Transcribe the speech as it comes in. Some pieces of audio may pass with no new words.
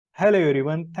Hello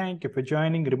everyone, thank you for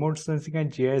joining Remote Sensing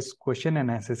and GIS question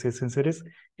and answer session series.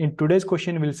 In today's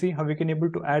question, we'll see how we can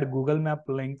able to add Google Map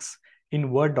links in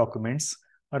Word documents,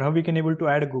 or how we can able to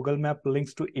add Google Map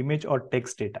links to image or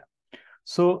text data.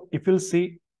 So if you'll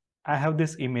see, I have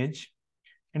this image,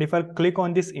 and if I click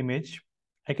on this image,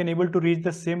 I can able to reach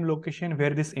the same location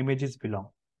where this images belong.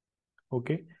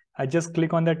 Okay, I just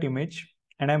click on that image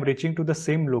and I'm reaching to the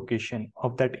same location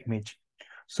of that image.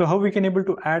 So how we can able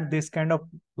to add this kind of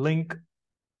link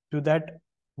to that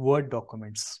Word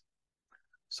documents?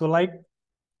 So like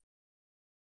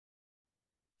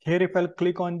here, if I'll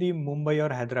click on the Mumbai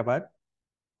or Hyderabad,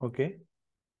 okay,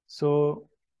 so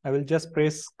I will just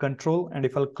press Control, and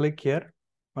if I'll click here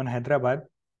on Hyderabad,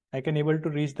 I can able to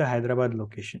reach the Hyderabad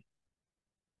location.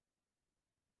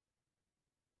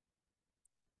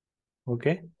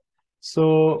 Okay,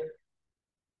 so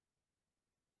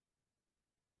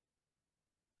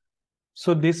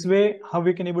this way, how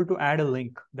we can able to add a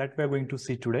link that we're going to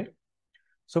see today.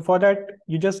 So for that,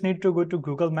 you just need to go to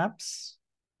Google Maps.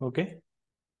 Okay.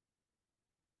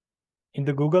 In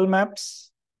the Google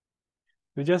Maps,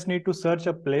 you just need to search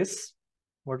a place.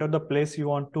 What are the place you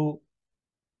want to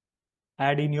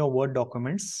add in your Word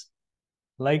documents?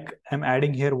 Like I'm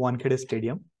adding here Wankhede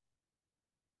Stadium.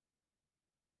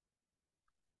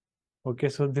 Okay,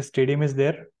 so this stadium is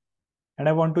there, and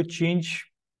I want to change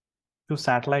to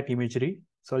satellite imagery.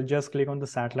 So I'll just click on the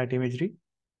satellite imagery.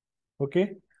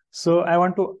 Okay, so I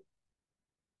want to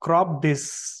crop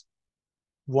this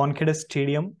Wankhede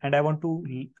Stadium, and I want to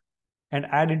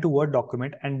add into Word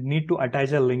document and need to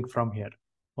attach a link from here.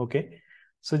 Okay,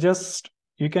 so just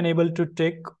you can able to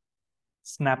take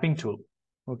snapping tool.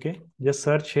 Okay, just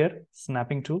search here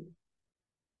snapping tool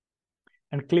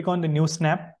and click on the new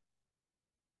snap,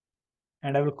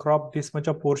 and I will crop this much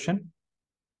of portion.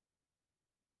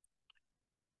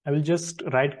 I will just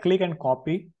right click and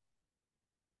copy.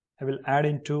 I will add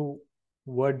into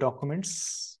Word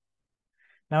documents.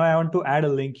 Now I want to add a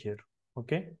link here.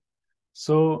 Okay,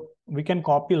 so we can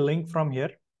copy link from here.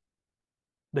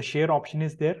 The share option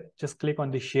is there. Just click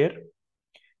on the share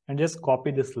and just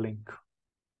copy this link.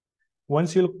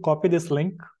 Once you'll copy this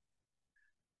link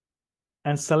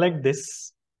and select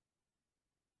this,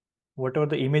 whatever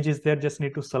the image is there, just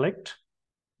need to select.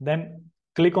 Then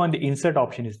click on the insert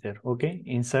option is there. Okay,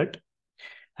 insert,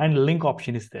 and link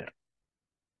option is there.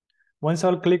 Once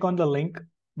I'll click on the link,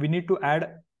 we need to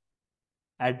add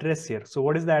address here. So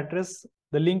what is the address?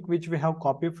 The link which we have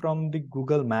copied from the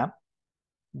Google Map,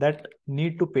 that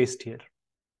need to paste here.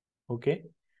 Okay,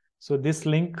 so this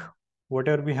link,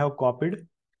 whatever we have copied,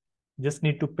 just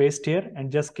need to paste here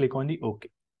and just click on the OK.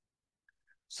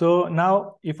 So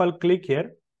now if I'll click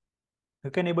here,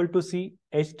 you can able to see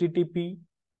HTTP,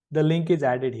 the link is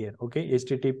added here. Okay,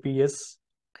 HTTPS.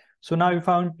 So now if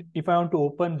I want to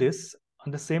open this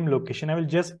on the same location, I will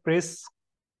just press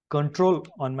Control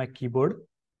on my keyboard.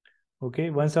 Okay,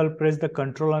 once I'll press the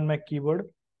Control on my keyboard,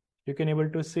 you can able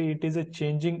to see it is a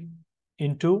changing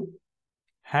into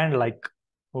hand like.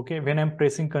 Okay, when I'm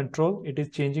pressing Control, it is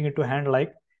changing into hand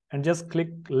like, and just click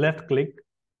left click.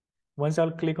 Once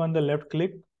I'll click on the left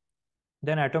click,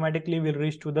 then automatically we'll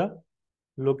reach to the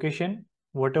location,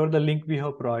 whatever the link we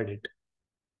have provided.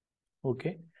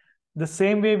 Okay, the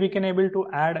same way we can able to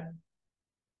add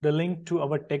the link to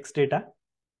our text data.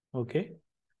 Okay,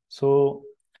 so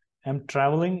I'm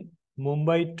traveling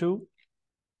Mumbai to,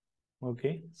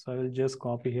 okay, so I will just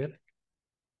copy here.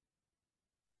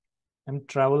 I'm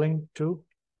traveling to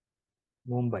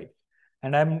Mumbai,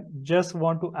 and I'm just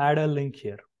want to add a link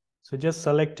here. So just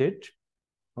select it.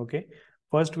 Okay,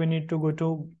 first we need to go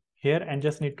to here and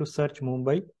just need to search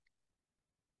Mumbai.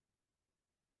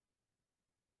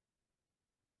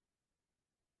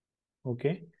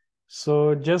 Okay,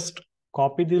 so just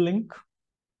copy the link.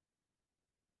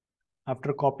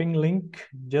 After copying link,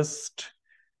 just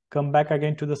come back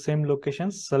again to the same location,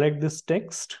 select this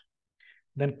text,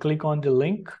 then click on the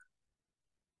link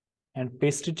and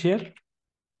paste it here,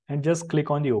 and just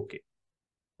click on the OK.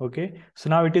 Okay, so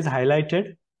now it is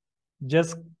highlighted.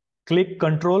 Just click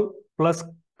Control plus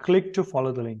click to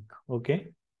follow the link. Okay,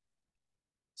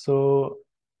 so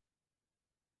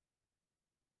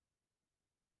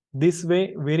this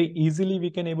way very easily we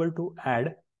can able to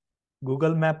add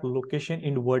Google Map location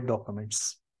in Word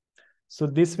documents. So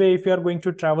this way, if you are going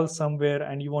to travel somewhere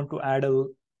and you want to add a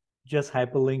just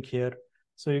hyperlink here,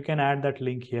 so you can add that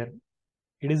link here.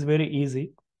 It is very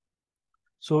easy.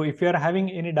 So if you are having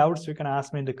any doubts, you can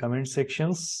ask me in the comment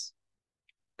sections.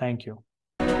 Thank you.